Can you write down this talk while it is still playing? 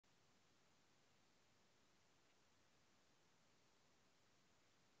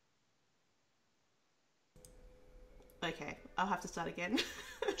Okay, I'll have to start again.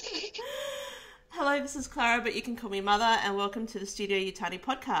 Hello, this is Clara, but you can call me Mother, and welcome to the Studio Yutani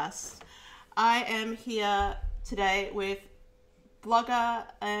podcast. I am here today with blogger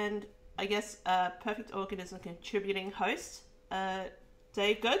and I guess perfect organism contributing host,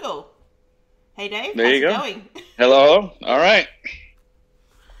 Dave Gogel. Hey Dave, there how's you it go. going? Hello. All right.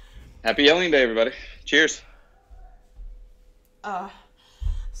 Happy Alien Day, everybody. Cheers.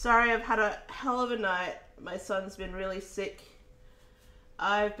 Sorry, I've had a hell of a night. My son's been really sick.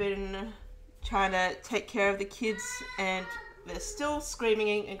 I've been trying to take care of the kids and they're still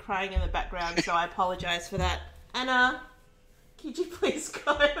screaming and crying in the background, so I apologize for that. Anna, could you please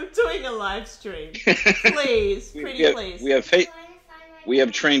go? I'm doing a live stream. Please, please. We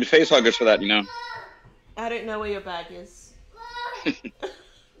have trained facehuggers for that, you know. I don't know where your bag is.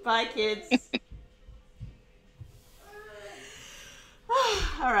 Bye, kids.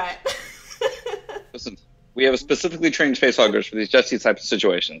 All right. Listen, we have specifically trained facehuggers for just these types of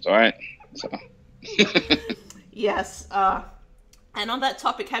situations, all right? So. Yes. And on that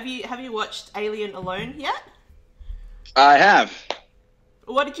topic, have you watched Alien Alone yet? I have.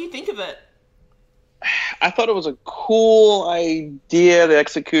 What did you think of it? I thought it was a cool idea. The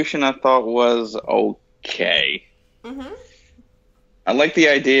execution I thought was okay. Mm-hmm. I liked the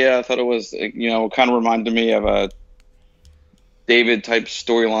idea. I thought it was, kind of reminded me of a David type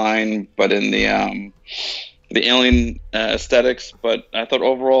storyline, but in the alien aesthetics. But I thought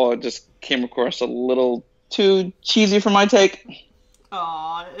overall it just came across a little too cheesy for my take.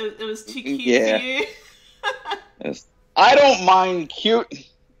 Oh, it was too cute Yeah. for you. Yes. I don't mind cute,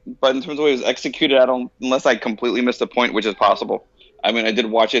 but in terms of the way it was executed, unless I completely missed the point, which is possible. I mean, I did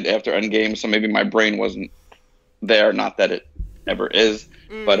watch it after Endgame, so maybe my brain wasn't there. Not that it ever is.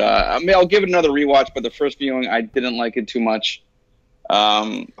 But I'll give it another rewatch. But the first viewing, I didn't like it too much.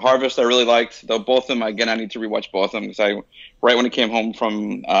 Harvest, I really liked, though both of them. Again, I need to rewatch both of them because right when it came home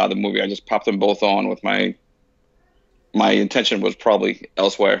from the movie, I just popped them both on with my intention was probably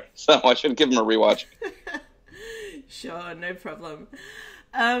elsewhere, so I should give them a rewatch. Sure, no problem.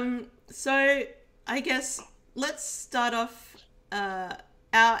 So I guess let's start off.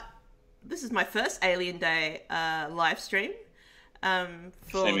 This is my first Alien Day live stream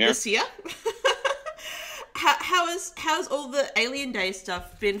for this year. How's all the Alien Day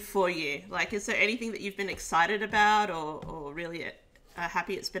stuff been for you? Like, is there anything that you've been excited about or really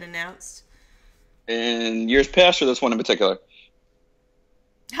happy it's been announced? In years past, or this one in particular?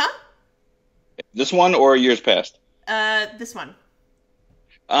 Huh? This one or years past? This one.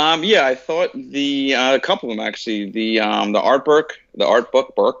 Yeah, I thought a couple of them actually. The art book.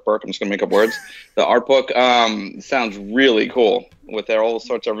 I'm just gonna make up words. The art book sounds really cool with all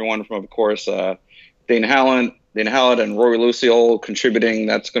sorts of everyone from, of course, Dana Howland and Rory Lucille contributing.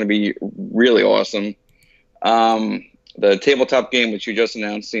 That's going to be really awesome. The tabletop game, which you just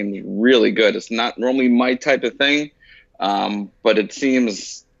announced, seems really good. It's not normally my type of thing, but it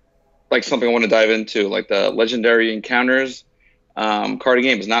seems like something I want to dive into. Like the Legendary Encounters card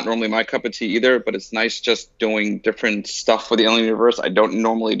game is not normally my cup of tea either, but it's nice just doing different stuff for the Alien universe I don't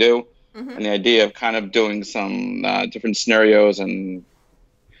normally do. Mm-hmm. And the idea of kind of doing some different scenarios and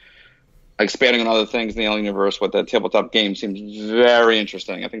expanding on other things in the Alien universe with that tabletop game seems very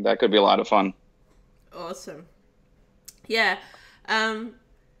interesting. I think that could be a lot of fun. Awesome. Yeah. I'm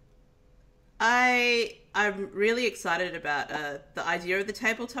really excited about the idea of the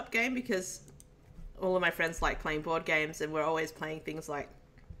tabletop game because all of my friends like playing board games and we're always playing things like,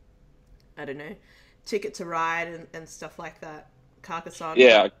 I don't know, Ticket to Ride and stuff like that. Carcassonne.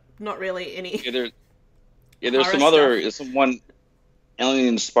 Yeah. Not really any. There's some one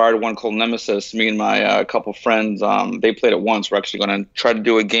Alien-inspired one called Nemesis. Me and my couple friends, they played it once. We're actually going to try to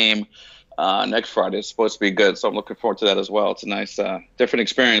do a game next Friday. It's supposed to be good, so I'm looking forward to that as well. It's a nice, different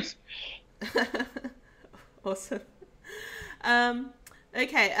experience. Awesome.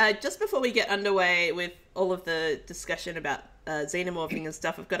 Okay, just before we get underway with all of the discussion about xenomorphing and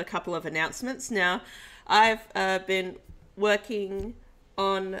stuff, I've got a couple of announcements. Now, I've been working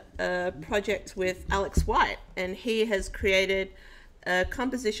on a project with Alex White, and he has created a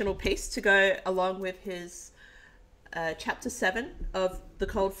compositional piece to go along with his chapter 7 of The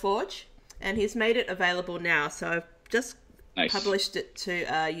Cold Forge, and he's made it available now. So I've just published it to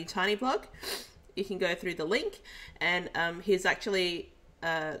Yutani blog. You can go through the link, and he's actually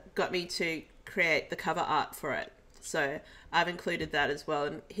got me to create the cover art for it. So I've included that as well.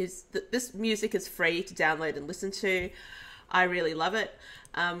 And this music is free to download and listen to. I really love it.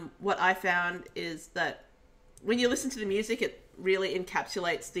 What I found is that when you listen to the music, it really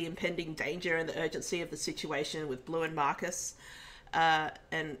encapsulates the impending danger and the urgency of the situation with Blue and Marcus,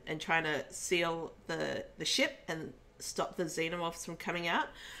 and trying to seal the ship and stop the xenomorphs from coming out.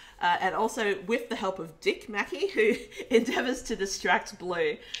 And also with the help of Dick Mackey, who endeavours to distract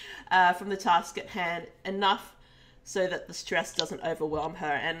Blue from the task at hand enough so that the stress doesn't overwhelm her.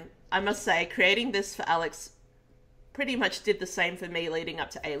 And I must say, creating this for Alex pretty much did the same for me leading up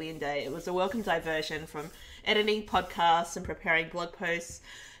to Alien Day. It was a welcome diversion from editing podcasts and preparing blog posts.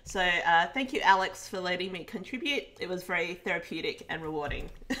 So thank you, Alex, for letting me contribute. It was very therapeutic and rewarding.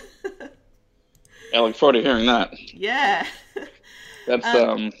 I look forward to hearing that. Yeah. That's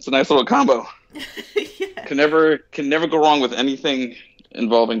it's a nice little combo. Yeah. Can never go wrong with anything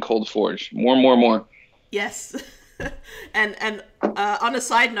involving Cold Forge. More. Yes. And on a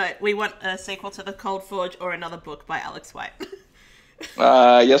side note, we want a sequel to the Cold Forge or another book by Alex White.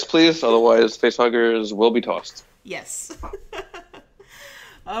 Yes, please. Otherwise, facehuggers will be tossed. Yes.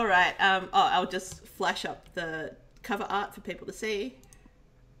 All right. I'll just flash up the cover art for people to see.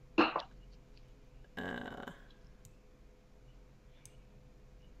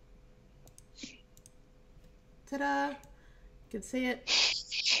 Ta-da! You can see it.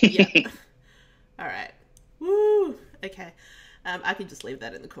 Yeah. All right. Woo! Okay. I can just leave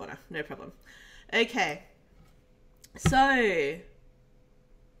that in the corner. No problem. Okay. So,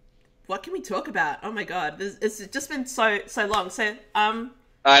 what can we talk about? Oh my god, it's just been so long. So, I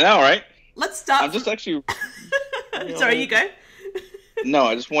know, right? Let's start. I'm just actually. Sorry, you go. No,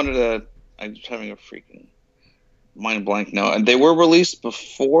 I just wanted to. I'm just having a freaking mind blank now. And they were released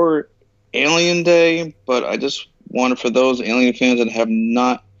before Alien Day, but I just wanted for those Alien fans that have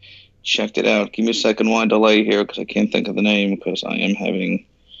not checked it out. Give me a second while I delay here because I can't think of the name because I am having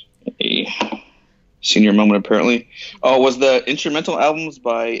a senior moment apparently. Oh, it was the instrumental albums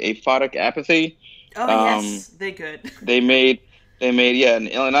by Aphotic Apathy. Oh yes, they're good. They made an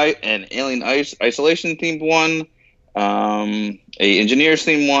Alien Isolation themed one, a Engineers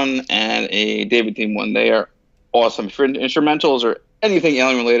themed one, and a David themed one. They are awesome. For instrumentals or anything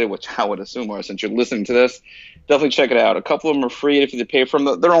Alien related, which I would assume are, since you're listening to this, definitely check it out. A couple of them are free if you pay for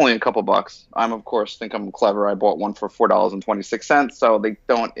them. They're only a couple bucks. I'm, of course, think I'm clever. I bought one for $4.26, so they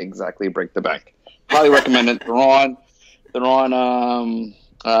don't exactly break the bank. Highly recommend it. They're on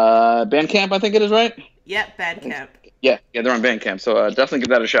Bandcamp, I think it is, right? Yep, Bandcamp. Yeah, they're on Bandcamp, so definitely give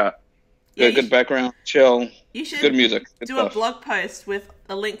that a shot. Good background, chill, you should good music. Good do stuff. A blog post with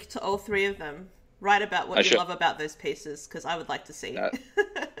a link to all three of them. Write about what you love about those pieces, because I would like to see.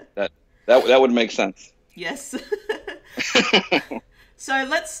 That would make sense. Yes. So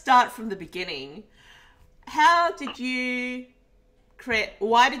let's start from the beginning. Why did you create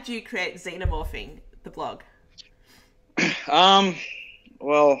Xenomorphing, the blog?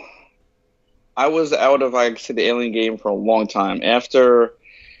 Well, I was out of, I say, the Alien game for a long time. After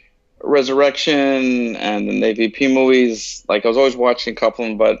Resurrection and the AVP movies, like I was always watching a couple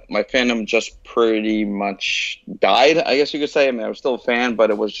of them, but my fandom just pretty much died, I guess you could say. I mean, I was still a fan, but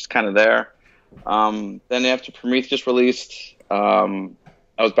it was just kind of there. Then after Prometheus released, I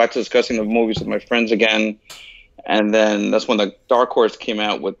was back to discussing the movies with my friends again, and then that's when the Dark Horse came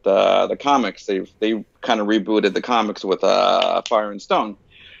out with the comics. They kind of rebooted the comics with Fire and Stone.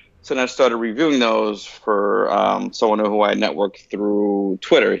 So then I started reviewing those for someone who I networked through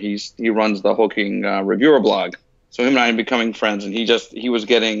Twitter. He runs the Hulking reviewer blog. So him and I are becoming friends, and he was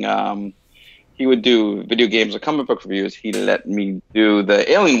getting he would do video games or comic book reviews. He let me do the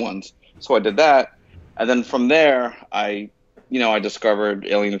Alien ones. So I did that, and then from there I discovered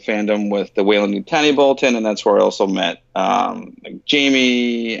Alien fandom with the Wayland Yutani bulletin, and that's where I also met like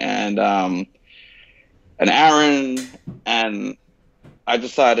Jamie and Aaron, and I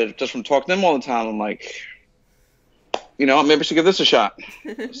decided, just from talking to them all the time, I'm like, maybe I should give this a shot.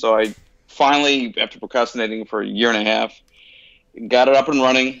 So I finally, after procrastinating for a year and a half, got it up and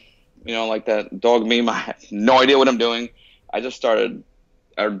running. Like that dog meme, I have no idea what I'm doing. I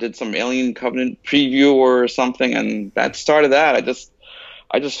did some Alien Covenant preview or something, and that started that. I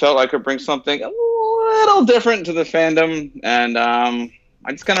just felt I could bring something a little different to the fandom, and I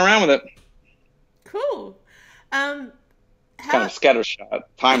just kind of ran with it. Cool. Kind of scattershot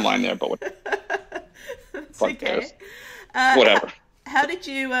timeline there, but it's okay. Whatever. How did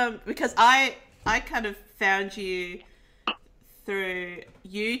you? Because I kind of found you through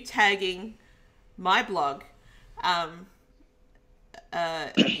you tagging my blog.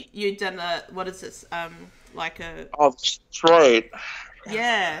 You'd done what is this? Like a. Oh, that's right.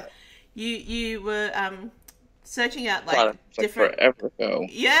 Yeah, you were searching out like different. Forever ago.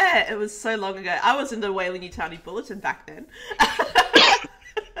 Yeah, it was so long ago. I was in the Wayland Yutani bulletin back then.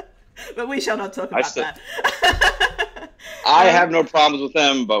 But we shall not talk about that. I have no problems with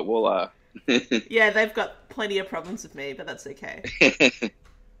them, but we'll. Yeah, they've got plenty of problems with me, but that's okay.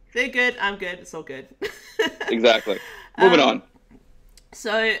 They're good. I'm good. It's all good. Exactly. Moving on.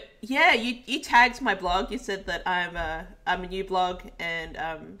 So yeah, you tagged my blog. You said that I'm a new blog, and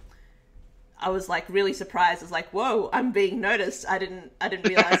I was like really surprised. I was like, whoa, I'm being noticed. I didn't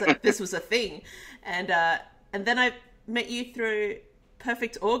realize that this was a thing, and then I met you through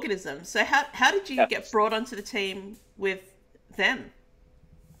Perfect Organism. So how did you get brought onto the team with them?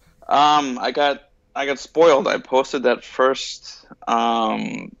 I got spoiled. I posted that first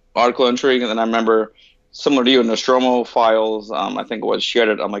article entry, and then I remember, similar to you, Nostromo Files, I think it was, shared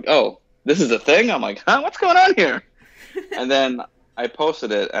it. I'm like, oh, this is a thing? I'm like, huh? What's going on here? And then I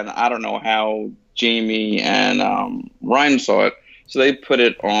posted it, and I don't know how Jamie and Ryan saw it. So they put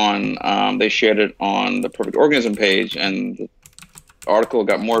it on, they shared it on the Perfect Organism page, and the article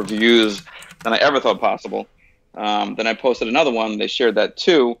got more views than I ever thought possible. Then I posted another one. They shared that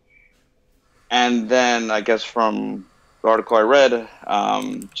too. And then I guess from the article I read,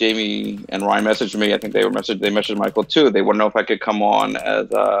 Jamie and Ryan messaged me. I think they messaged Michael too. They want to know if I could come on as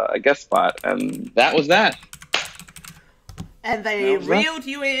a guest spot, and that was that. And they reeled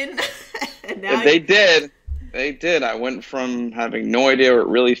you in. And now they did. They did. I went from having no idea what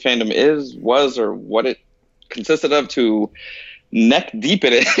really fandom was, or what it consisted of, to neck deep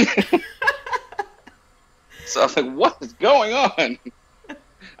in it. So I was like, what is going on?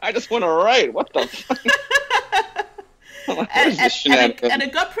 I just want to write. What the fuck? And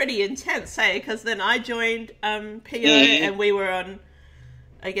it got pretty intense, hey? Because then I joined PO, and we were on,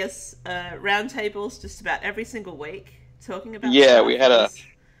 I guess, roundtables just about every single week talking about. Yeah, stuff. we had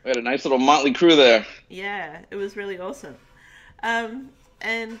a nice little motley crew there. Yeah, it was really awesome.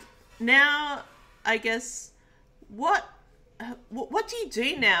 And now, I guess, what do you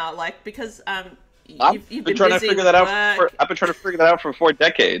do now? Like, because You've been trying to figure that out. I've been trying to figure that out for 4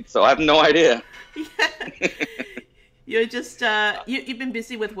 decades, so I have no idea. Yeah. You're just you've been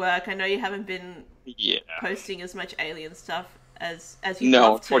busy with work. I know you haven't been posting as much Alien stuff as you love to.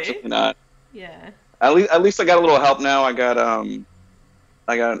 No, unfortunately not. Yeah. At least I got a little help now. I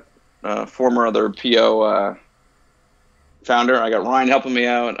got former other PO founder. I got Ryan helping me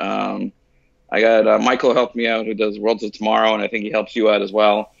out. I got Michael helping me out, who does Worlds of Tomorrow, and I think he helps you out as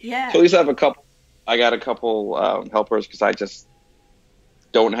well. Yeah. So at least I got a couple helpers, because I just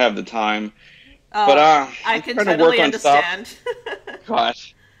don't have the time. Oh, but I can totally understand.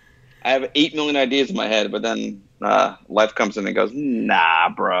 Gosh, I have 8 million ideas in my head, but then life comes in and goes, nah,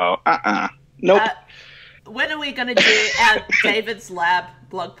 bro, nope. When are we going to do our David's Lab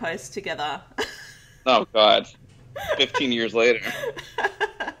blog post together? Oh, God. 15 years later.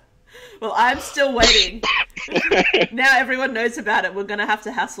 Well, I'm still waiting. Now everyone knows about it. We're going to have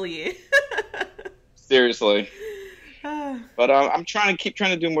to hassle you. Seriously. But I'm trying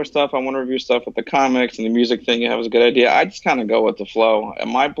to do more stuff. I want to review stuff with the comics and the music thing. You have is a good idea. I just kind of go with the flow. And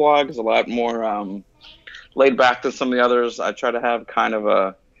my blog is a lot more laid back than some of the others. I try to have kind of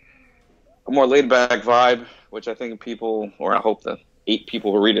a more laid back vibe, which I think people, or I hope the 8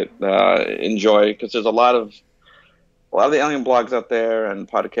 people who read it enjoy, because there's a lot of the alien blogs out there and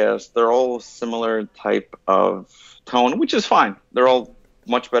podcasts. They're all similar type of tone, which is fine. They're all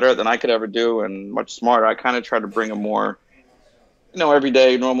much better than I could ever do, and much smarter. I kind of try to bring a more,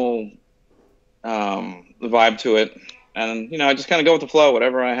 everyday, normal vibe to it. And, I just kind of go with the flow.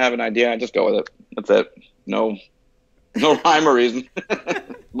 Whatever I have an idea, I just go with it. That's it. No rhyme or reason.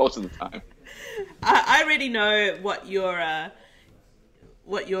 Most of the time. I already know what your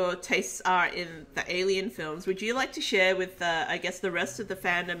tastes are in the Alien films. Would you like to share with, I guess, the rest of the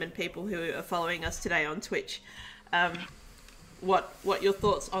fandom and people who are following us today on Twitch, what your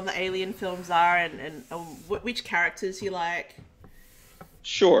thoughts on the Alien films are, and which characters you like?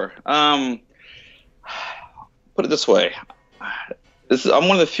 Sure. Put it this way. I'm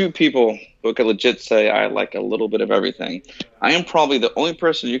one of the few people who can legit say I like a little bit of everything. I am probably the only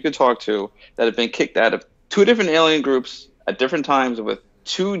person you could talk to that have been kicked out of 2 different alien groups at different times with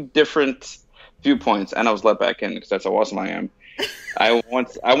 2 different viewpoints, and I was let back in because that's how awesome I am. I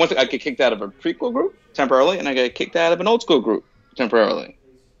got kicked out of a prequel group temporarily, and I got kicked out of an old school group temporarily.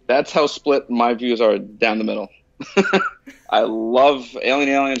 That's how split my views are down the middle. I love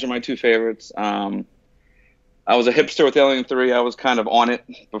Aliens are my 2 favorites. I was a hipster with Alien 3. I was kind of on it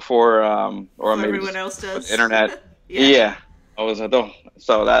before, or maybe everyone else does. The internet. Yeah. I was so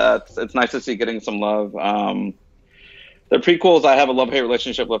it's nice to see getting some love. The prequels, I have a love-hate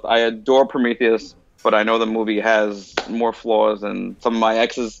relationship with. I adore Prometheus, but I know the movie has more flaws than some of my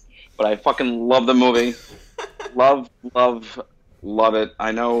exes. But I fucking love the movie. Love it.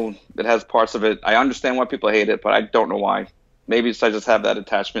 I know it has parts of it. I understand why people hate it, but I don't know why. Maybe it's I just have that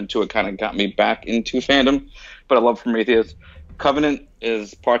attachment to it, kind of got me back into fandom. But I love Prometheus. Covenant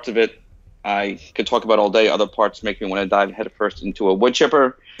is parts of it I could talk about all day. Other parts make me want to dive headfirst into a wood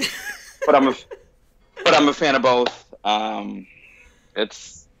chipper. but I'm a fan of both. I'm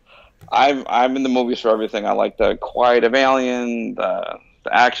in the movies for everything. I like the quiet of Alien, the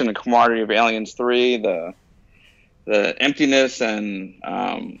action and camaraderie of Aliens 3, the emptiness and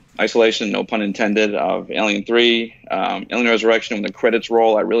isolation, no pun intended, of Alien 3, Alien Resurrection when the credits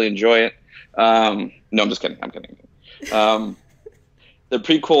roll. I really enjoy it. No, I'm just kidding. I'm kidding. The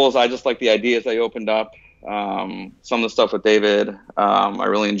prequels, I just like the ideas they opened up. Some of the stuff with David, I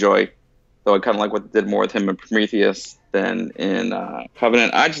really enjoy. Though I kind of like what they did more with him in Prometheus than in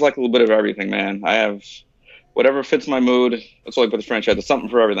Covenant. I just like a little bit of everything, man. I have whatever fits my mood. That's all I put the franchise. There's something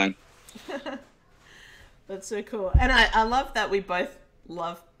for everything. That's so cool. And I love that we both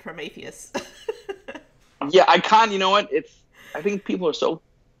love Prometheus. Yeah, you know what? I think people are so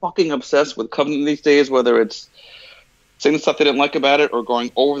fucking obsessed with Covenant these days, whether it's saying the stuff they didn't like about it or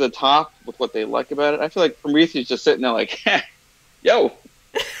going over the top with what they like about it. I feel like Prometheus is just sitting there like, yo,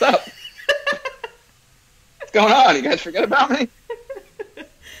 what's up? What's going on? You guys forget about me?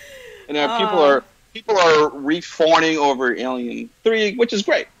 And people are refawning over Alien 3, which is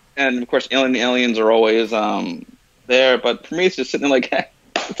great. And of course, aliens are always there, but Prometheus is sitting there like, hey,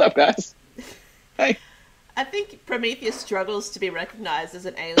 what's up, guys? Hey. I think Prometheus struggles to be recognized as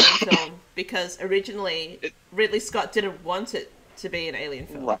an alien film because originally Ridley Scott didn't want it to be an alien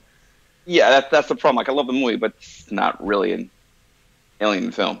film. Right. Yeah, that's the problem. Like, I love the movie, but it's not really an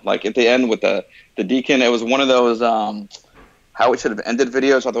alien film. Like, at the end with the deacon, it was one of those how it should have ended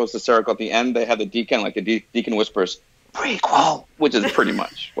videos. I thought it was hysterical. At the end, they had the deacon, like the deacon whispers, prequel, which is pretty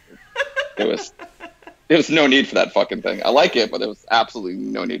much what it was. There was no need for that fucking thing. I like it, but there was absolutely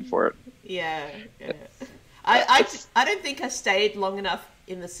no need for it. Yeah. I don't think I stayed long enough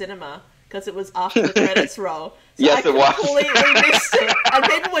in the cinema because it was after the credits roll. So yes, it was. I completely missed it. And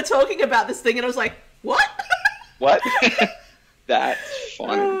people were talking about this thing, and I was like, what? What? That's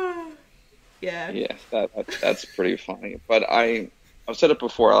funny. Yeah. Yeah, that's pretty funny. But I've said it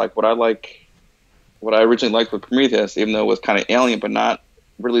before. What I originally liked with Prometheus, even though it was kind of alien, but not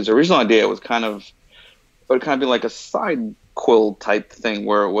really his original idea, it would kind of be like a side quill type thing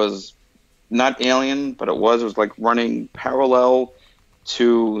where it was not alien, but it was like running parallel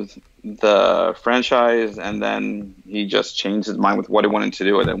to the franchise, and then he just changed his mind with what he wanted to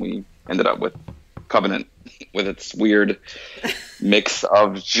do, and then we ended up with Covenant with its weird mix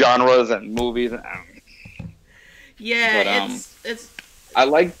of genres and movies. Yeah, but, it's. I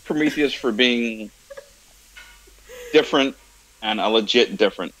like Prometheus for being different and a legit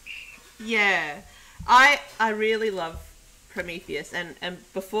different. Yeah, I really love Prometheus, and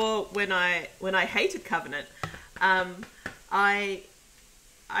before when I hated Covenant, I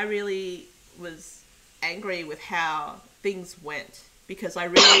really was angry with how things went because I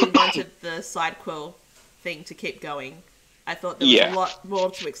really wanted the side quill thing to keep going. I thought there was a lot more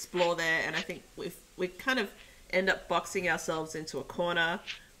to explore there, and I think we kind of end up boxing ourselves into a corner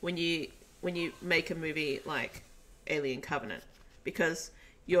when you make a movie like Alien Covenant, because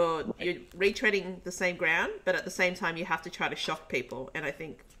you're retreading the same ground, but at the same time you have to try to shock people, and I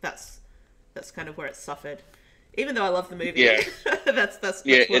think that's kind of where it suffered. Even though I love the movie, that's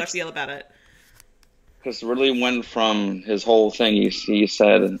what I feel about it. Because Ridley went from his whole thing. He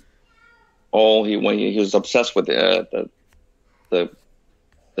said he was obsessed with the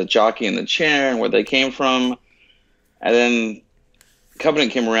jockey and the chair and where they came from, and then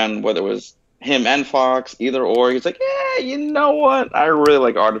Covenant came around, whether it was him and Fox, either or. He's like, yeah, you know what? I really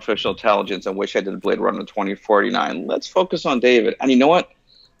like artificial intelligence. I wish I did Blade Runner 2049. Let's focus on David. And you know what?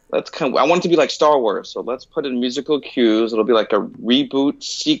 I want it to be like Star Wars, so let's put in musical cues. It'll be like a reboot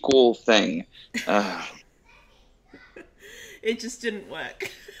sequel thing. It just didn't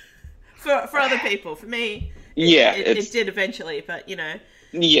work for other people. For me, it did eventually, but you know.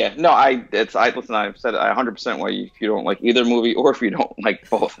 Yeah, no, listen. I've said 100% why if you don't like either movie or if you don't like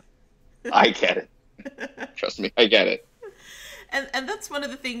both. I get it. Trust me, I get it. And that's one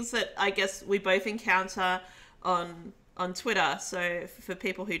of the things that I guess we both encounter on Twitter. So for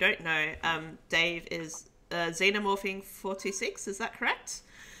people who don't know, Dave is Xenomorphing 426. Is that correct?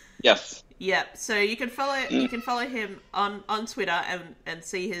 Yes. Yep. So you can follow him on Twitter and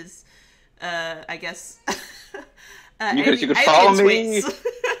see his I guess you could follow me.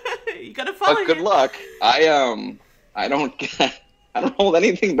 You gotta follow him. Good luck. I don't hold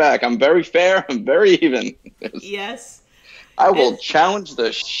anything back. I'm very fair. I'm very even. Yes. I will challenge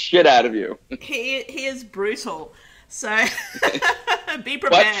the shit out of you. He is brutal. So be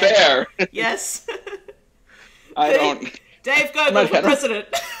prepared. But fair. Yes. Dave Gogel for president.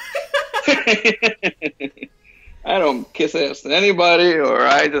 I don't kiss ass to anybody, or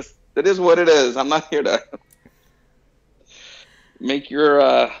it is what it is. I'm not here to make your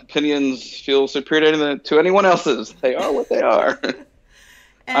opinions feel superior to anyone else's. They are what they are.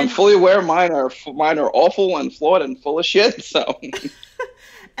 I'm And fully aware mine are awful and flawed and full of shit. So,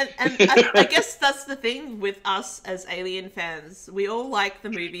 I guess that's the thing with us as Alien fans. We all like the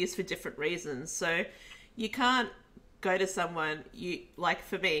movies for different reasons. So you can't go to someone, like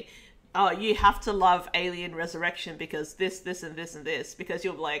for me, oh, you have to love Alien Resurrection because this, and this, and this, because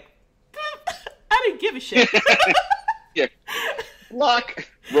you're like, I don't give a shit. yeah, block,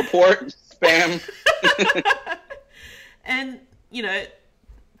 report, spam. And,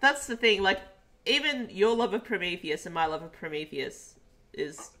 that's the thing, like, even your love of Prometheus and my love of Prometheus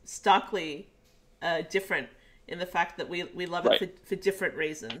is starkly different in the fact that we love it for different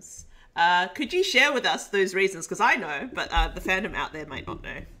reasons. Could you share with us those reasons? Because I know, but the fandom out there might not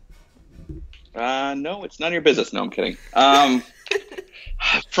know. No, it's none of your business. No, I'm kidding.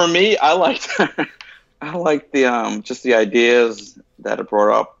 For me, I liked the just the ideas that are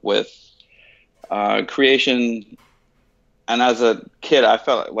brought up with creation. And as a kid, I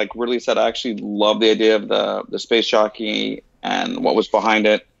felt like Ridley said, I actually loved the idea of the space jockey and what was behind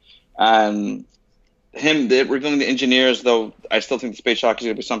it. And revealing the engineers, though I still think the space jockey is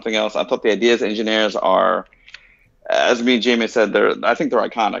going to be something else. I thought the ideas engineers are, as me and Jamie said, I think they're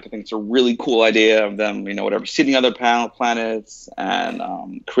iconic. I think it's a really cool idea of them, whatever, seeding other planets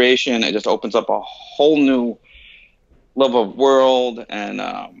and creation. It just opens up a whole new level of world and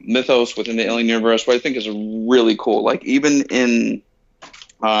mythos within the Alien universe, what I think is really cool. Like, even in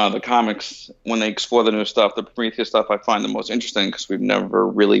the comics, when they explore the new stuff, the Prometheus stuff, I find the most interesting because we've never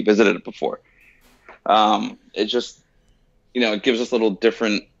really visited it before. It just, it gives us a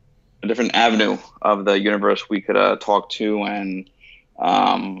different avenue of the universe we could talk to and,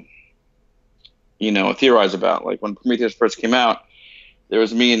 theorize about. Like, when Prometheus first came out, there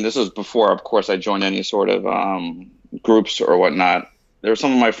was me, and this was before, of course, I joined any sort of groups or whatnot. There were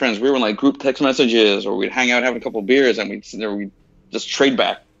some of my friends. We were in like group text messages, or we'd hang out, have a couple of beers, and we'd just trade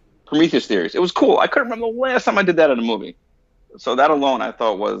back Prometheus theories. It was cool. I couldn't remember the last time I did that in a movie. So that alone, I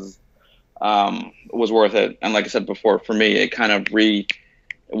thought was worth it. And like I said before, for me, it kind of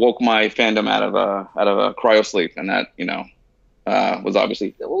woke my fandom out of a cryo sleep, and that was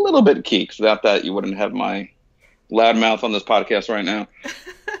obviously a little bit key. Because without that, you wouldn't have my loud mouth on this podcast right now.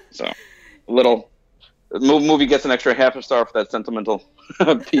 So the movie gets an extra half a star for that sentimental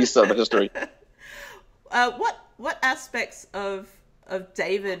piece of history. What aspects of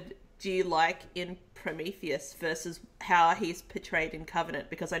David do you like in Prometheus versus how he's portrayed in Covenant?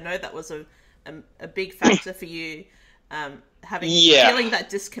 Because I know that was a big factor for you, feeling that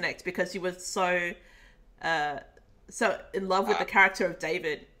disconnect because you were so in love with the character of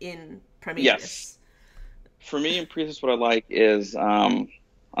David in Prometheus. Yes. For me in Prometheus, what I like is,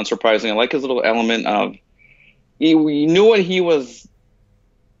 unsurprisingly, I like his little element of you knew what he was.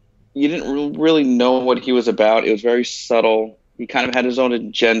 You didn't really know what he was about. It was very subtle. He kind of had his own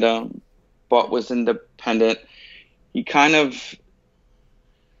agenda, but was independent. You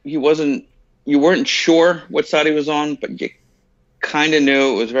weren't sure what side he was on, but you kind of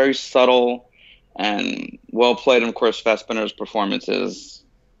knew. It was very subtle and well played. And of course, Fassbender's performance is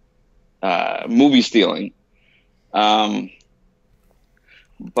movie stealing.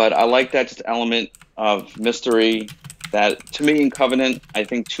 But I like that just element of mystery that, to me, in Covenant, I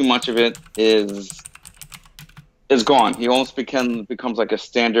think too much of it is gone. He almost becomes like a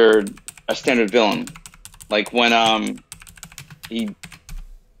standard villain. Like when he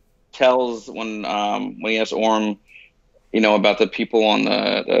tells when he asks Orm, about the people on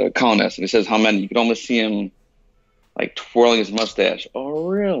the colonists, and he says how many. You could almost see him like twirling his mustache. Oh,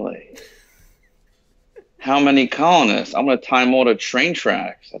 really? How many colonists? I'm going to time all the train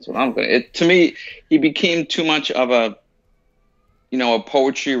tracks. That's what I'm going to. To me, he became too much of a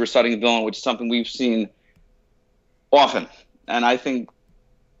poetry reciting villain, which is something we've seen often. And I think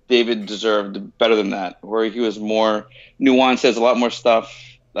David deserved better than that, where he was more nuanced. There's a lot more stuff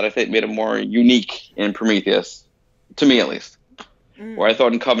that I think made him more unique in Prometheus, to me at least. Where I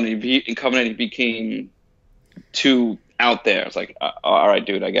thought in Covenant he became too out there. It's like, all right,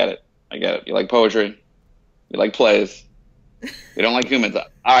 dude, I get it. You like poetry. You like plays. You don't like humans. All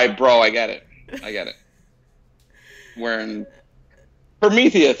right, bro, I get it. Where in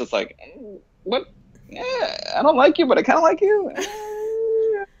Prometheus, it's like, what? Yeah, I don't like you, but I kind of like you.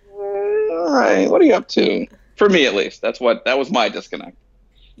 All right, what are you up to? For me, at least, that was my disconnect.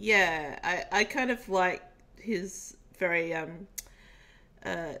 Yeah, I kind of like his very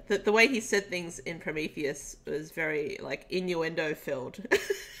the way he said things in Prometheus was very like innuendo filled.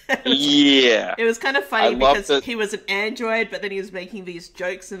 Yeah, it was kind of funny I loved because it. he was an android, but then he was making these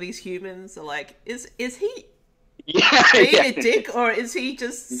jokes, and these humans are like, is he Yeah, being yeah. a dick, or is he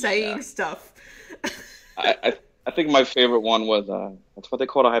just saying Yeah. stuff? I think my favorite one was that's what they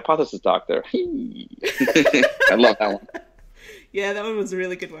called a hypothesis doctor. I love that one. Yeah, that one was a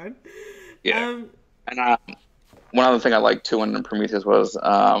really good one. Yeah, Um, and one other thing I liked too in Prometheus was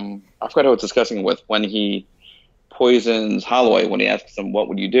I forgot who I was discussing it with when he poisons Holloway when he asks him what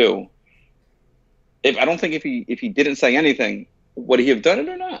would you do. If I don't think if he didn't say anything, would he have done it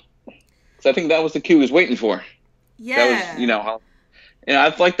or not? So I think that was the cue he was waiting for. yeah. That was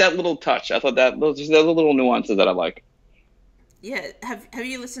I like that little touch. I thought that those are the little nuances that I like. Yeah, have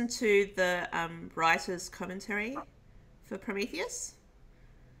you listened to the writer's commentary for Prometheus?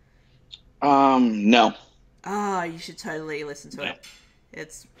 No. Oh, you should totally listen to it.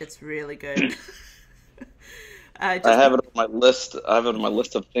 It's really good. I have it on my list. I have it on my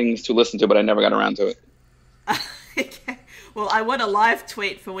list of things to listen to, but I never got around to it. Okay. Well, I want a live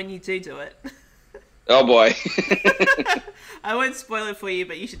tweet for when you do it. Oh boy. I won't spoil it for you,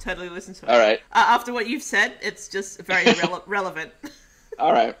 but you should totally listen to it. All right. After what you've said, it's just very relevant.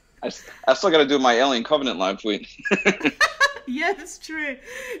 All right. I still got to do my Alien Covenant live tweet. Yeah, that's true.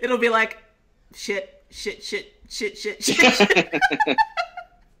 It'll be like shit.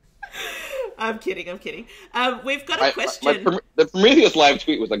 I'm kidding. We've got a question. The Prometheus live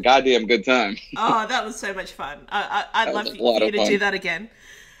tweet was a goddamn good time. Oh, that was so much fun. I'd love was a for lot you of to fun. do that again.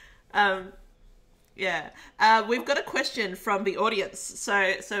 Yeah. We've got a question from the audience.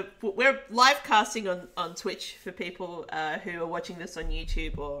 So we're live casting on Twitch for people who are watching this on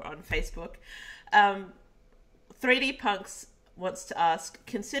YouTube or on Facebook. 3D Punks wants to ask,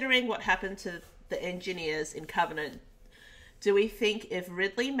 considering what happened to the engineers in Covenant, do we think if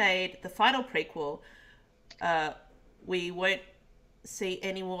Ridley made the final prequel, we won't see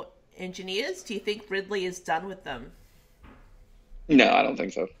any more engineers? Do you think Ridley is done with them? No, I don't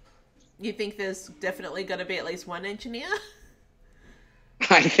think so. You think there's definitely going to be at least one engineer?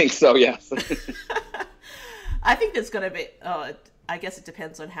 I think so, yes. I think there's going to be... Oh, I guess it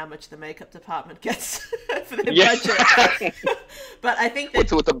depends on how much the makeup department gets for their Yeah. budget. But I think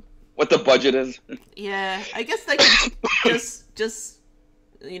that... What the budget is. Yeah, I guess they could just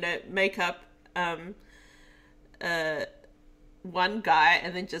make up one guy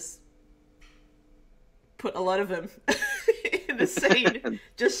and then just put a lot of them in the scene.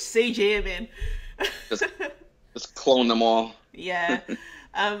 Just CG him in. Just clone them all. Yeah.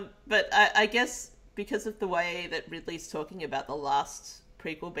 But I guess because of the way that Ridley's talking about the last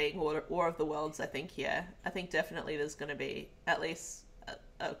prequel being War of the Worlds, I think definitely there's going to be at least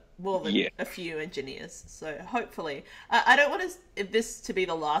more than a few engineers. So hopefully, I don't want this to be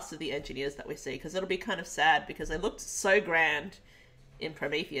the last of the engineers that we see, because it'll be kind of sad because they looked so grand in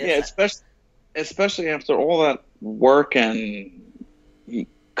Prometheus. Yeah, especially after all that work, and you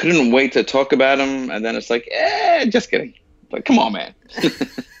couldn't wait to talk about him, and then it's like, just kidding. Like, come on, man.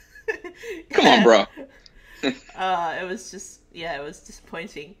 Come on, bro. It was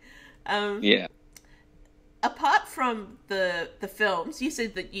disappointing. Yeah. Apart from the films, you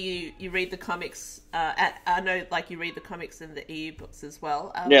said that you read the comics. I know, like, you read the comics and the EU books as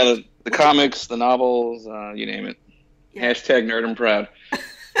well. Yeah, the comics, the novels, you name it. Yeah. Hashtag nerd and proud.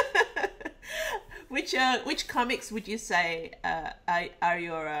 Which comics would you say are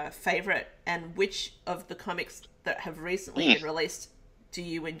your favorite, and which of the comics that have recently been released do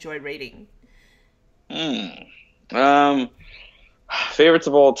you enjoy reading? Favorites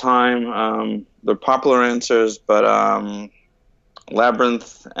of all time. They're popular answers, but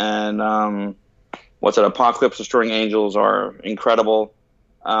Labyrinth and Apocalypse Destroying Angels are incredible.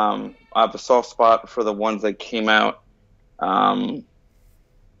 I have a soft spot for the ones that came out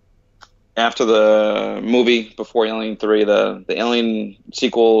after the movie, before Alien 3. The Alien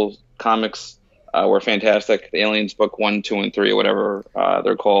sequel comics were fantastic. The Aliens book 1, 2, and 3, or whatever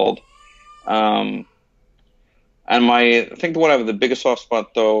they're called. And I think the one I have the biggest soft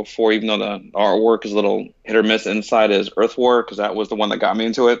spot, though, for, even though the artwork is a little hit or miss inside, is Earth War, because that was the one that got me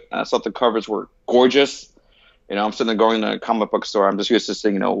into it. I thought the covers were gorgeous. I'm sitting there going to a comic book store. I'm just used to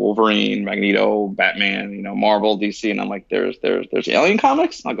seeing, Wolverine, Magneto, Batman, Marvel, DC, and I'm like, there's Alien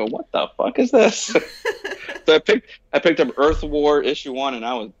comics? And I go, what the fuck is this? So I picked up Earth War issue 1, and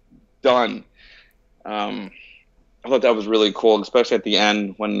I was done. I thought that was really cool, especially at the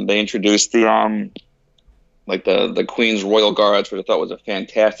end when they introduced the Queen's Royal Guards, which I thought was a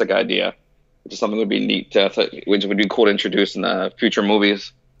fantastic idea, which is something that would be neat, which would be cool to introduce in the future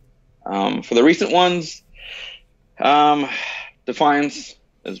movies. For the recent ones, the Defiance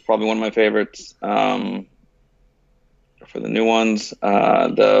is probably one of my favorites. For the new ones,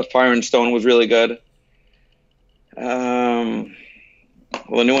 the Fire and Stone was really good. Well,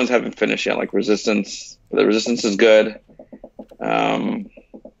 the new ones haven't finished yet, like Resistance. The Resistance is good. I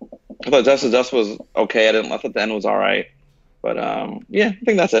thought Dust to Dust was okay. I thought the end was all right. But yeah, I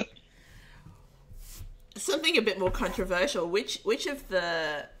think that's it. Something a bit more controversial. Which of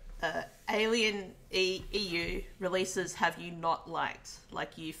the Alien EU releases have you not liked?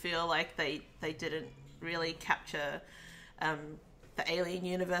 Like, you feel like they didn't really capture the Alien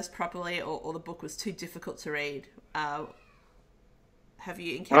universe properly, or the book was too difficult to read? Have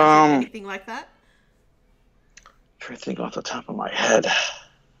you encountered anything like that? I'm trying to think off the top of my head.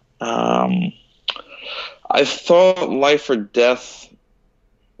 I thought Life or Death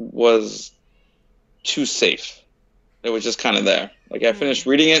was too safe. It was just kind of there. Like, I finished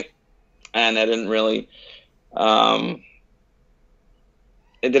reading it, and I didn't really, it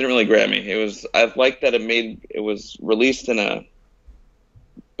didn't really grab me. I liked that it was released in a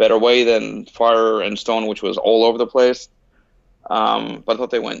better way than Fire and Stone, which was all over the place. But I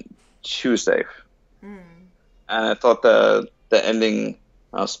thought they went too safe. And I thought the ending,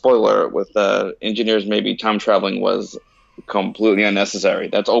 spoiler, with the engineers maybe time traveling was completely unnecessary.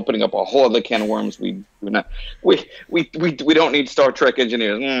 That's opening up a whole other can of worms. We don't need Star Trek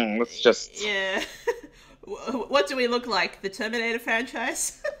engineers. Let's just... Yeah. What do we look like? The Terminator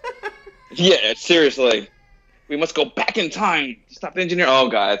franchise? Yeah, seriously. We must go back in time to stop the engineer. Oh,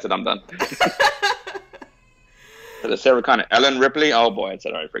 God, that's it. I'm done. The Sarah Connor, Ellen Ripley. Oh, boy, I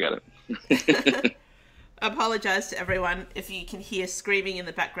said, all right, forget it. I apologize to everyone if you can hear screaming in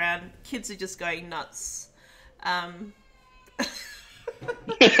the background. Kids are just going nuts.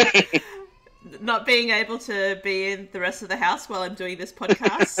 Not being able to be in the rest of the house while I'm doing this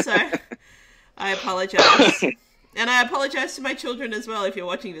podcast, so I apologize. And I apologize to my children as well if you're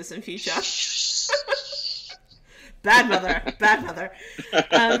watching this in future. Bad mother.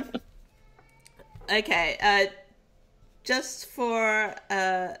 Okay, just for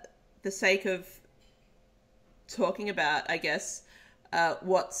the sake of talking about, I guess,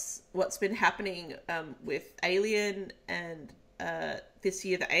 what's been happening with Alien and this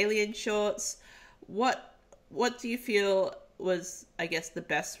year the Alien shorts. What do you feel was, I guess, the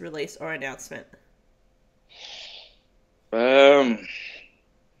best release or announcement? That's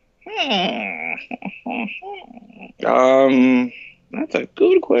a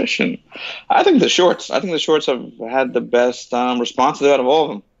good question. I think the shorts have had the best response out of all of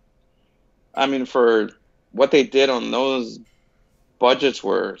them. I mean, for what they did on those budgets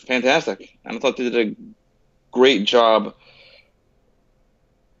were fantastic. And I thought they did a great job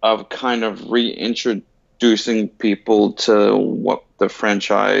of kind of reintroducing people to what the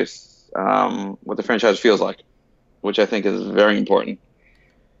franchise feels like, which I think is very important.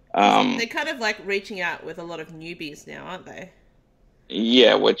 They're kind of like reaching out with a lot of newbies now, aren't they?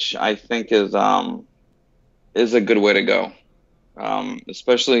 Yeah, which I think is a good way to go,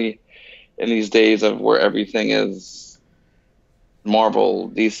 especially in these days of where everything is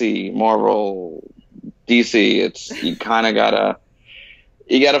Marvel, DC. It's you kind of gotta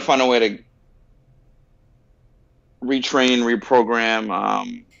find a way to retrain,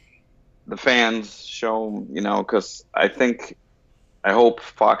 reprogram the fans, show because I hope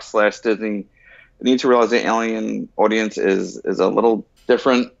Fox/Disney need to realize the Alien audience is a little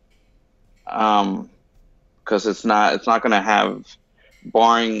different, because it's not going to have,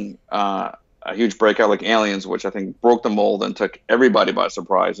 barring a huge breakout like Aliens, which I think broke the mold and took everybody by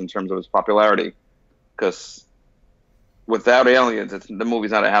surprise in terms of its popularity. Because without Aliens, the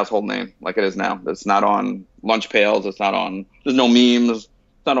movie's not a household name like it is now. It's not on lunch pails. There's no memes.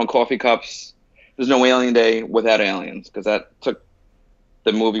 It's not on coffee cups. There's no Alien Day without Aliens, because that took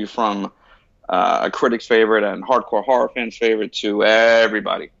the movie from a critic's favorite and hardcore horror fans' favorite to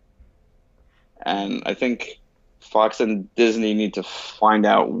everybody. And I think Fox and Disney need to find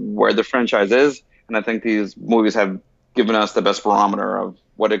out where the franchise is, and I think these movies have given us the best barometer of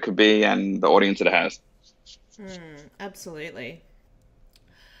what it could be and the audience it has. Absolutely.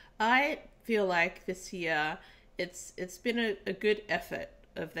 I feel like this year it's been a good effort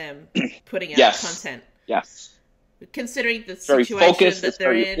of them putting out content. Yes. Considering the very situation focused, that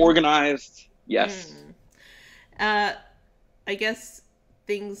they're very in. Organized. Yes. I guess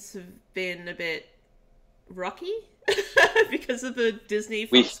things have been a bit rocky because of the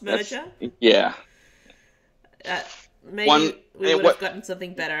Disney-Fox merger. Yeah. Maybe we would have gotten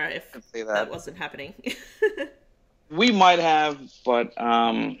something better if that wasn't happening. We might have, but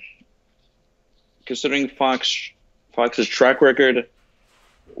considering Fox's track record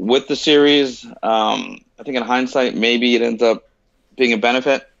with the series, I think in hindsight, maybe it ends up being a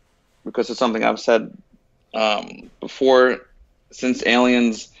benefit, because it's something I've said before. Since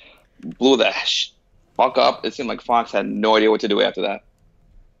Aliens blew the fuck up, it seemed like Fox had no idea what to do after that.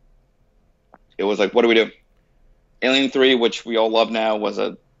 It was like, what do we do? Alien 3, which we all love now, was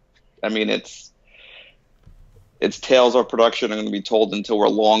its tales of production are going to be told until we're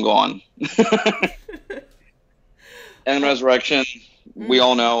long gone. And Resurrection, we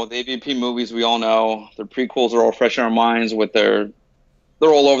all know. The AVP movies, we all know. The prequels are all fresh in our minds with they're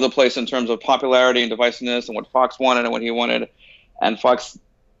all over the place in terms of popularity and divisiveness and what Fox wanted and what he wanted. And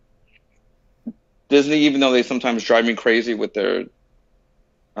Disney, even though they sometimes drive me crazy with their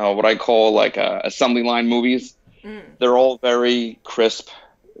what I call like assembly line movies, they're all very crisp.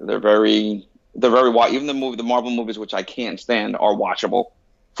 They're very even the Marvel movies, which I can't stand, are watchable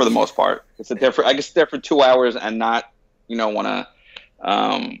for the most part. I get there for 2 hours and not want to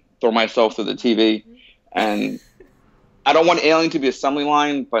throw myself through the TV. And I don't want Alien to be assembly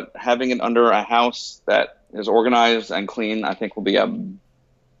line, but having it under a house that is organized and clean, I think will be a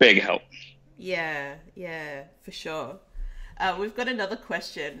big help. Yeah, for sure. We've got another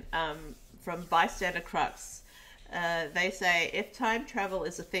question from Bystander Crux. They say, if time travel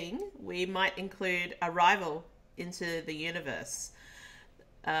is a thing, we might include Arrival into the universe,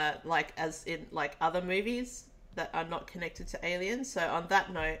 like as in like other movies that are not connected to Aliens. So on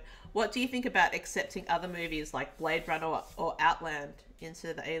that note, what do you think about accepting other movies like Blade Runner or Outland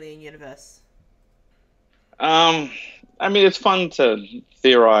into the Alien universe? It's fun to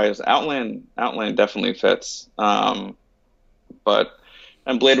theorize. Outland definitely fits. And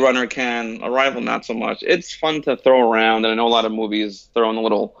Blade Runner can. Arrival, not so much. It's fun to throw around, and I know a lot of movies throw in a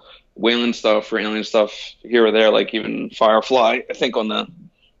little Wayland stuff or alien stuff here or there, like even Firefly. I think on the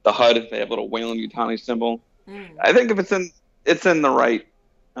HUD they have a little Wayland Yutani symbol. I think if it's in the right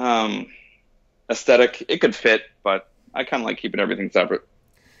aesthetic, it could fit, but I kind of like keeping everything separate.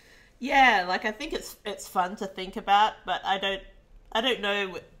 Yeah, like I think it's fun to think about, but I don't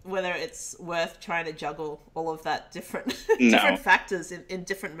know whether it's worth trying to juggle all of that different factors in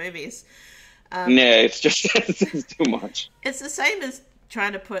different movies. It's just it's too much. It's the same as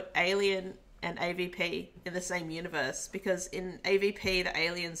trying to put Alien and AVP in the same universe, because in AVP the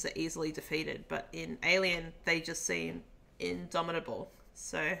aliens are easily defeated, but in Alien they just seem indomitable.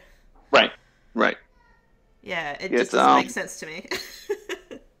 So right. Yeah, it just doesn't make sense to me.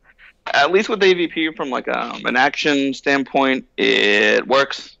 At least with AVP, from like an action standpoint, it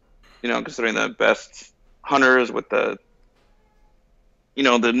works. Considering the best hunters with that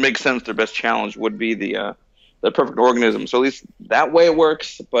makes sense. Their best challenge would be the perfect organism. So at least that way it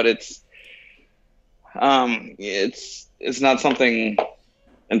works. But it's not something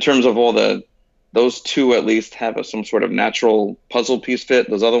in terms of all those two at least have some sort of natural puzzle piece fit.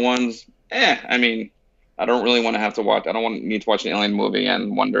 Those other ones, I don't really want to have to watch. I don't need to watch an alien movie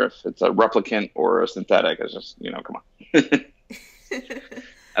and wonder if it's a replicant or a synthetic. It's just, come on.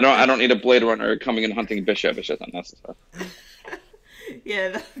 I don't need a Blade Runner coming and hunting Bishop. It's just unnecessary. Yeah,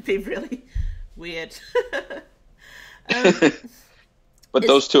 that would be really weird. But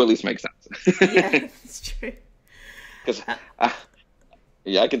those two at least make sense. Yeah, it's true. Because, I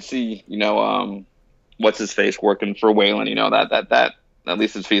can see, what's his face working for Wayland. That at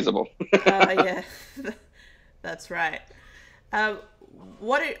least it's feasible. Yeah. That's right.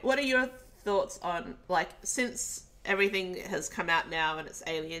 What are your thoughts on, like, since everything has come out now and it's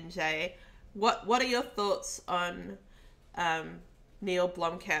Alien J, what are your thoughts on Neil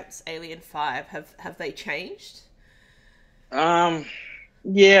Blomkamp's Alien 5? Have they changed? Yeah,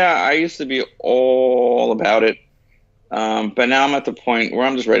 I used to be all about it, but now I'm at the point where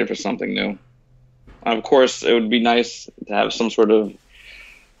I'm just ready for something new. Of course, it would be nice to have some sort of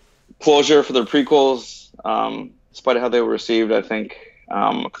closure for the prequels. Despite how they were received, I think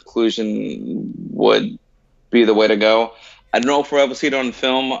a conclusion would be the way to go. I don't know if we'll ever see it on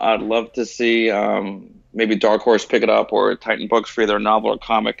film. I'd love to see maybe Dark Horse pick it up, or Titan Books for either a novel or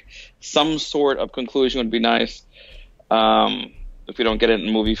comic. Some sort of conclusion would be nice. If we don't get it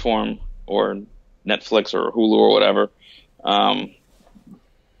in movie form or Netflix or Hulu or whatever.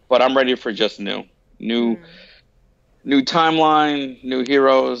 But I'm ready for just new timeline, new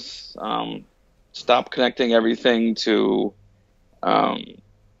heroes. Stop connecting everything to,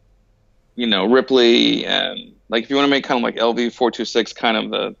 Ripley, and like if you want to make kind of like LV-426 kind of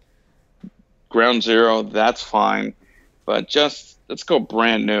the ground zero, that's fine. But just let's go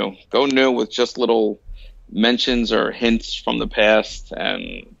brand new. Go new with just little mentions or hints from the past,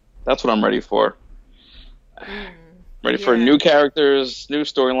 and that's what I'm ready for. Ready for new characters, new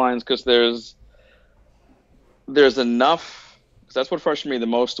storylines, because there's enough. Because that's what frustrated me the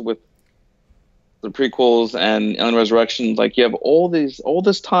most with the prequels and Alien Resurrection, like you have all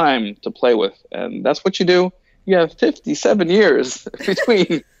this time to play with, and that's what you do. You have 57 years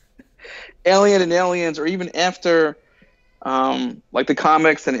between Alien and Aliens, or even after, like the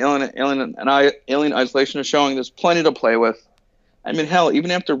comics and Alien Isolation are showing. There's plenty to play with. I mean, hell,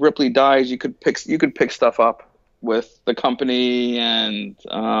 even after Ripley dies, you could pick stuff up with the company and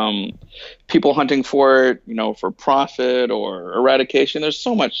people hunting for it, for profit or eradication. There's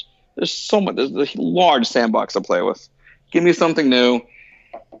so much. There's a large sandbox to play with. Give me something new,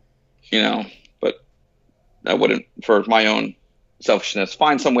 but I wouldn't, for my own selfishness,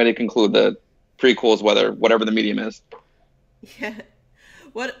 find some way to conclude the prequels, whatever the medium is. Yeah.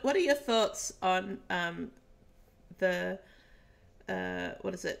 What are your thoughts on the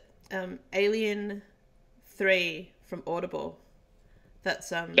what is it? Alien 3 from Audible.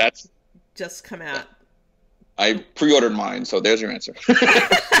 That's just come out. I pre-ordered mine, so there's your answer.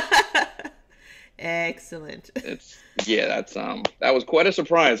 Excellent. That was quite a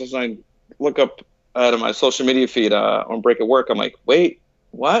surprise. As I look up at my social media feed on break at work, I'm like, wait,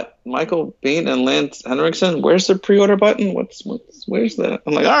 what? Michael Biehn and Lance Henriksen? Where's the pre-order button? Where's the?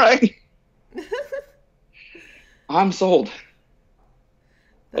 I'm like, all right, I'm sold.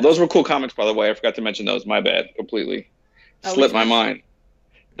 Well, those were cool comics, by the way. I forgot to mention those. My bad. Completely slipped my mind.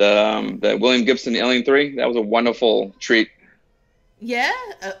 The William Gibson Alien 3, that was a wonderful treat. Yeah,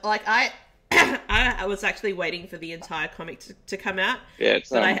 I was actually waiting for the entire comic to come out. Yeah,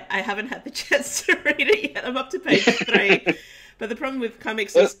 but I haven't had the chance to read it yet. I'm up to page 3. But the problem with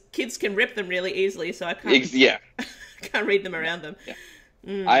comics is kids can rip them really easily, so I can't. Can't read them around them. Yeah.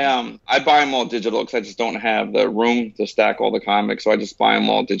 I buy them all digital because I just don't have the room to stack all the comics, so I just buy them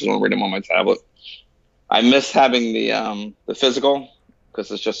all digital and read them on my tablet. I miss having the physical because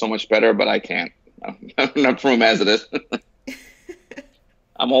it's just so much better, but I can't. I don't have enough room as it is.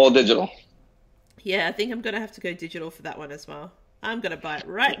 I'm all digital. Yeah, I think I'm going to have to go digital for that one as well. I'm going to buy it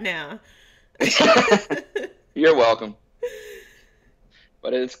right now. You're welcome.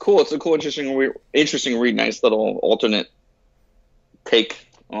 But it's cool. It's a cool, interesting read. Nice little alternate take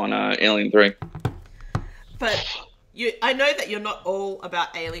on Alien 3. But I know that you're not all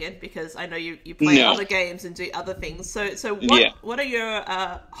about Alien because I know you play other games and do other things. So what are your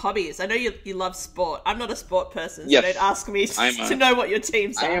hobbies? I know you love sport. I'm not a sport person, so don't ask me to know what your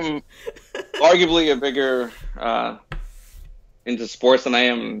teams are. I am arguably a bigger into sports than I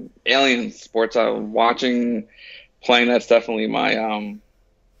am Alien sports. Watching, playing, that's definitely my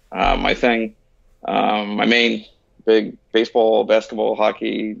my thing. My main big baseball, basketball,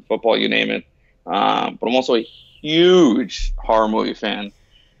 hockey, football, you name it. But I'm also a huge horror movie fan.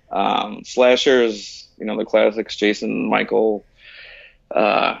 Slashers, the classics, Jason, Michael,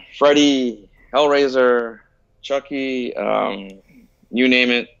 Freddy, Hellraiser, Chucky, you name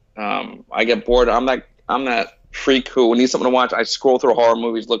it. I get bored. I'm that freak who needs something to watch. I scroll through horror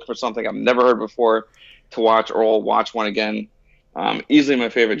movies looking for something I've never heard before to watch, or I'll watch one again. Easily my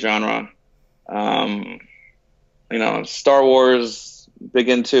favorite genre. Star Wars, big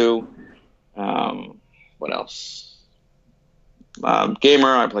into. What else?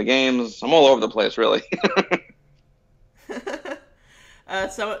 Gamer, I play games. I'm all over the place, really.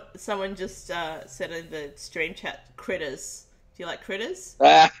 So someone just said in the stream chat, Critters. Do you like Critters?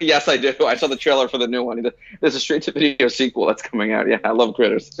 Yes, I do. I saw the trailer for the new one. There's a straight-to-video sequel that's coming out. Yeah, I love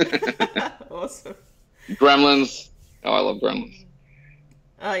Critters. Awesome. Gremlins. Oh, I love Gremlins.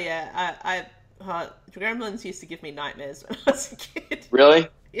 Oh, yeah. Gremlins used to give me nightmares when I was a kid. Really?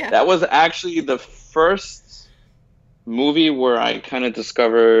 Yeah. That was actually the first movie where I kind of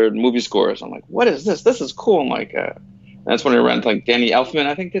discovered movie scores. I'm like, what is this? This is cool. I'm like, that's when I ran like Danny Elfman.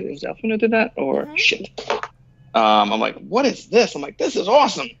 I think it was Elfman who did that, or shit. I'm like, what is this? I'm like, this is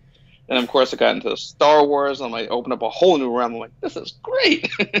awesome. And of course, I got into Star Wars. I'm like, opened up a whole new realm. I'm like, this is great.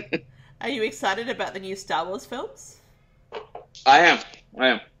 Are you excited about the new Star Wars films? I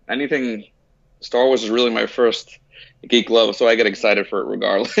am. Anything Star Wars is really my first geek love, so I get excited for it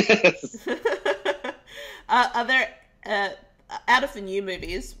regardless. Are there, out of the new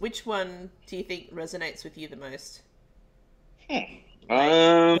movies, which one do you think resonates with you the most?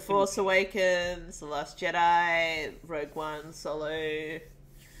 The Force Awakens, The Last Jedi, Rogue One, Solo.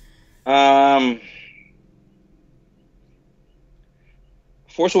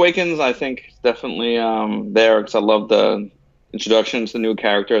 Force Awakens, I think, definitely there because I love the introductions to new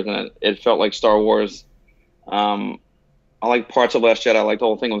characters, and it felt like Star Wars. I like parts of Last Jedi. I like the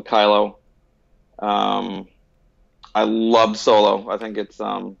whole thing with Kylo. I loved Solo. I think it's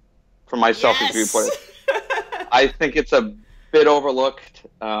from my selfish viewpoint. I think it's a bit overlooked.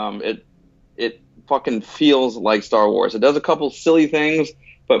 It fucking feels like Star Wars. It does a couple silly things,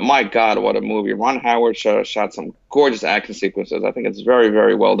 But my God, what a movie! Ron Howard shot some gorgeous action sequences. I think it's very,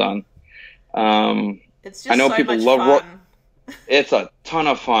 very well done. It's I just know so people much love fun. It's a ton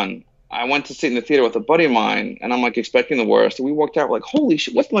of fun. I went to see it in the theater with a buddy of mine, and I'm like expecting the worst. And we walked out like, "Holy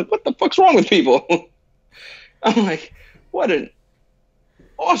shit! What the fuck's wrong with people?" I'm like, "What an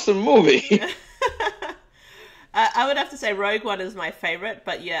awesome movie!" I would have to say Rogue One is my favorite,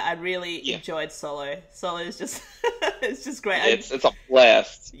 but yeah, I really enjoyed Solo. Solo is just it's just great. It's a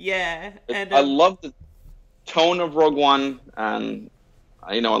blast. Yeah, and I love the tone of Rogue One, and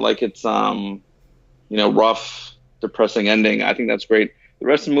I like its rough, depressing ending. I think that's great. The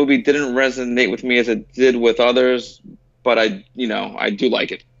rest of the movie didn't resonate with me as it did with others, but I do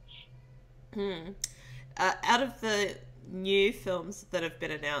like it. Out of the new films that have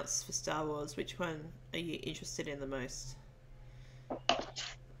been announced for Star Wars, which one are you interested in the most?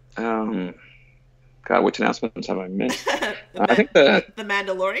 God, which announcements have I missed? I think the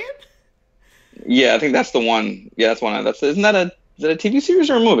Mandalorian. Yeah, I think that's the one. Yeah, that's one. Isn't that is it a TV series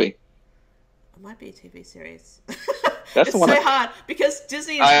or a movie? It might be a TV series. That's it's the one. So hard because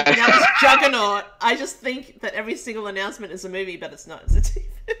Disney is now this juggernaut. I just think that every single announcement is a movie, but it's not. It's a TV.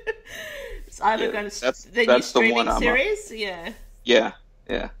 It's either going to the new streaming series. Yeah. Yeah.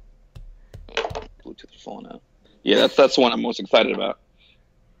 Bluetooth phone out. Yeah, that's the one I'm most excited about.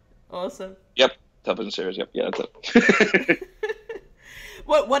 Awesome. Yep, television series. Yep, yeah, that's it.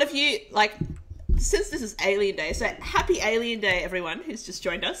 What have you like? Since this is Alien Day, so happy Alien Day, everyone who's just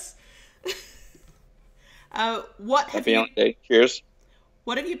joined us. Happy Alien Day. Cheers.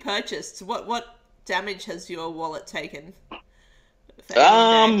 What have you purchased? What damage has your wallet taken?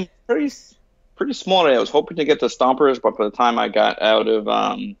 Pretty small today. I was hoping to get the Stompers, but by the time I got out of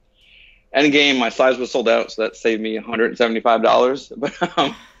Endgame, my size was sold out, so that saved me $175.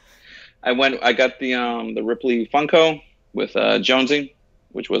 But I got the Ripley Funko with Jonesy,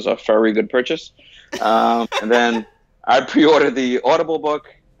 which was a very good purchase. And then I pre-ordered the Audible book,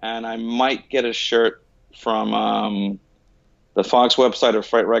 and I might get a shirt from the Fox website or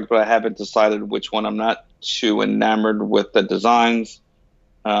Fright Rag, but I haven't decided which one. I'm not too enamored with the designs,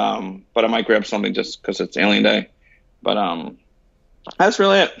 but I might grab something just because it's Alien Day. But that's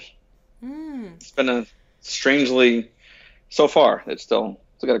really it. It's been a strangely, so far, it's still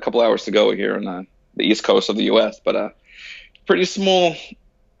got a couple hours to go here on the East Coast of the U.S., but pretty small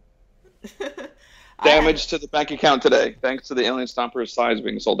damage to the bank account today, thanks to the Alien Stomper size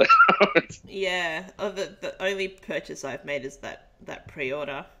being sold out. Yeah, the only purchase I've made is that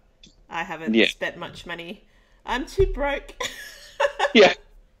pre-order. I haven't spent much money. I'm too broke. Yeah.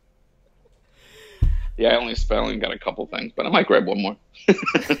 Yeah, I only got a couple things, but I might grab one more.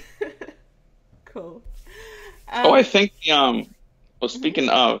 Cool. I think speaking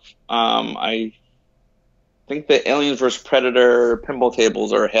of, I think the Aliens vs. Predator pinball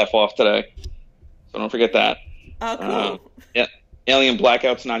tables are half off today. So don't forget that. Oh, cool. Yeah. Alien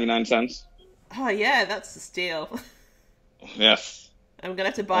Blackouts, 99 cents. Oh, yeah, that's a steal. Yes. I'm going to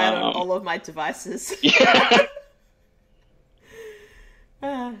have to buy it on all of my devices. Yeah.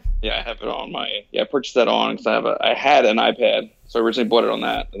 Yeah, I have it on I purchased that on because I had an iPad. So I originally bought it on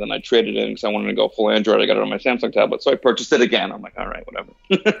that, and then I traded it in because I wanted to go full Android. I got it on my Samsung tablet, so I purchased it again. I'm like, all right, whatever.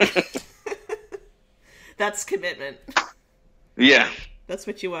 That's commitment. Yeah. That's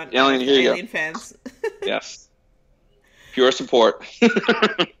what you want. Alien fans. Yes. Pure support.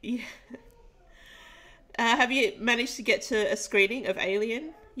 Yeah. Have you managed to get to a screening of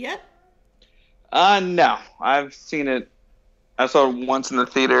Alien yet? No. I've seen it. I saw it once in the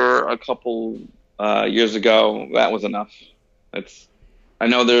theater a couple years ago. That was enough. I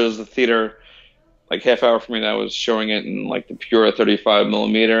know there's a theater like half hour from me that was showing it in like the pure 35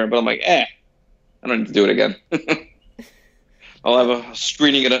 millimeter, but I'm like, I don't need to do it again. I'll have a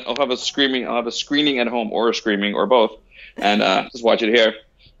screening I'll have a screening at home, or a screaming, or both, and just watch it here.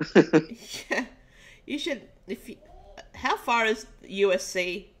 Yeah, you should. How far is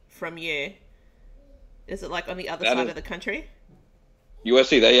USC from you? Is it like on the other side of the country?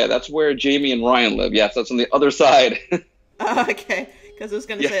 USC, that's where Jamie and Ryan live. Yes, that's on the other side. Oh, okay. Because I was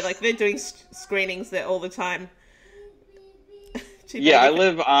going to say, like, they're doing screenings there all the time. Yeah, I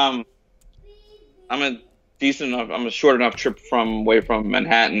live. I'm a short enough trip away from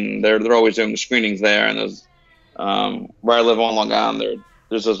Manhattan. They're always doing the screenings there, and there's where I live on Long Island.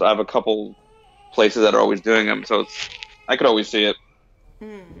 I have a couple places that are always doing them, so I could always see it.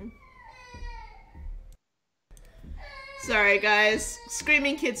 Sorry, guys.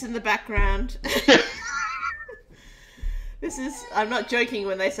 Screaming kids in the background. I'm not joking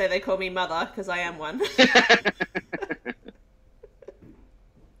when they say they call me mother, because I am one.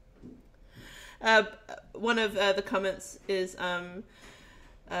 One of the comments is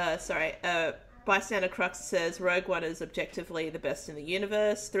Bystander Crux says Rogue One is objectively the best in the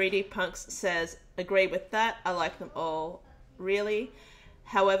universe. 3D Punks says, agree with that. I like them all, really.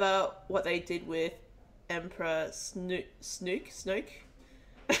 However, what they did with Emperor Snoke.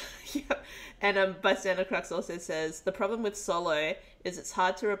 Yep. And Bystander Crux also says, the problem with Solo is it's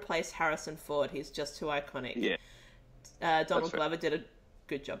hard to replace Harrison Ford. He's just too iconic. Yeah. Donald Glover did a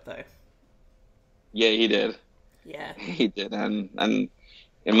good job, though. Yeah, he did. Yeah. He did. And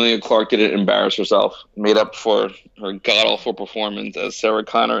Emilia Clarke didn't embarrass herself. Made up for her god-awful performance as Sarah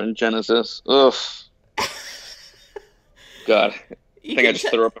Connor in Genesis. Ugh. God. I think I just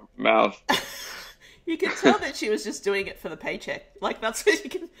threw up in my mouth. You can tell that she was just doing it for the paycheck. Like, that's what you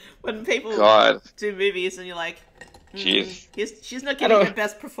can... When people do movies and you're like... she's not giving her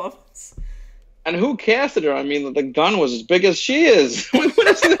best performance. And who casted her? I mean, the gun was as big as she is. What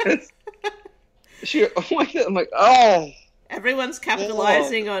is this? I'm like, oh... Everyone's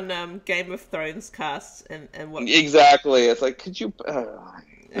capitalizing on Game of Thrones cast and what... Exactly. It's like, could you...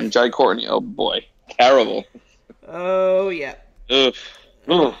 and Jai Courtney, oh boy. Terrible. Oh, yeah. Ugh.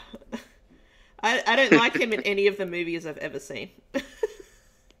 Ugh. I don't like him in any of the movies I've ever seen.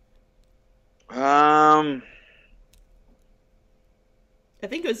 I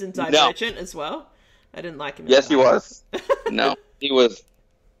think it was in Divergent as well. I didn't like him. Yes, he was. No, he was...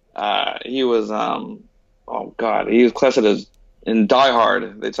 oh God, he was casted as in Die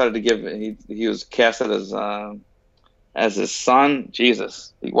Hard. They decided to give he was casted as his son.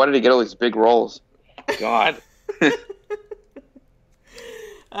 Jesus, why did he get all these big roles? God.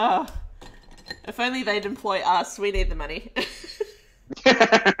 Oh, if only they'd employ us. We need the money.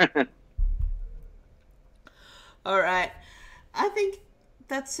 All right, I think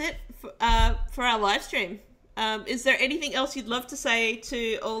that's it for our live stream. Is there anything else you'd love to say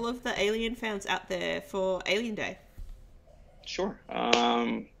to all of the Alien fans out there for Alien Day? Sure.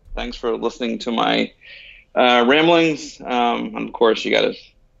 Thanks for listening to my ramblings. And of course, you got to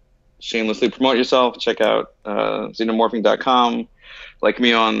shamelessly promote yourself. Check out Xenomorphing.com. Like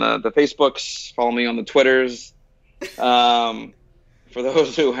me on the Facebooks. Follow me on the Twitters. For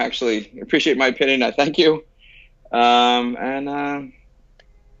those who actually appreciate my opinion, I thank you. And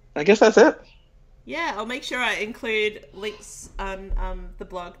I guess that's it. Yeah, I'll make sure I include links on the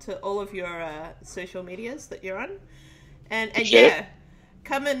blog to all of your social medias that you're on, and yeah,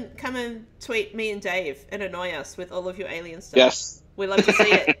 come and tweet me and Dave and annoy us with all of your alien stuff. Yes, we love to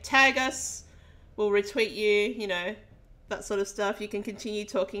see it. Tag us, we'll retweet you. You know, that sort of stuff. You can continue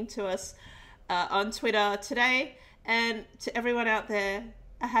talking to us on Twitter today, and to everyone out there,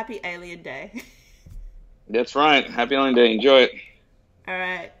 a happy Alien Day. That's right. Happy Alien Day. Enjoy it. All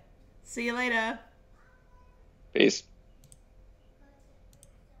right. See you later. Peace.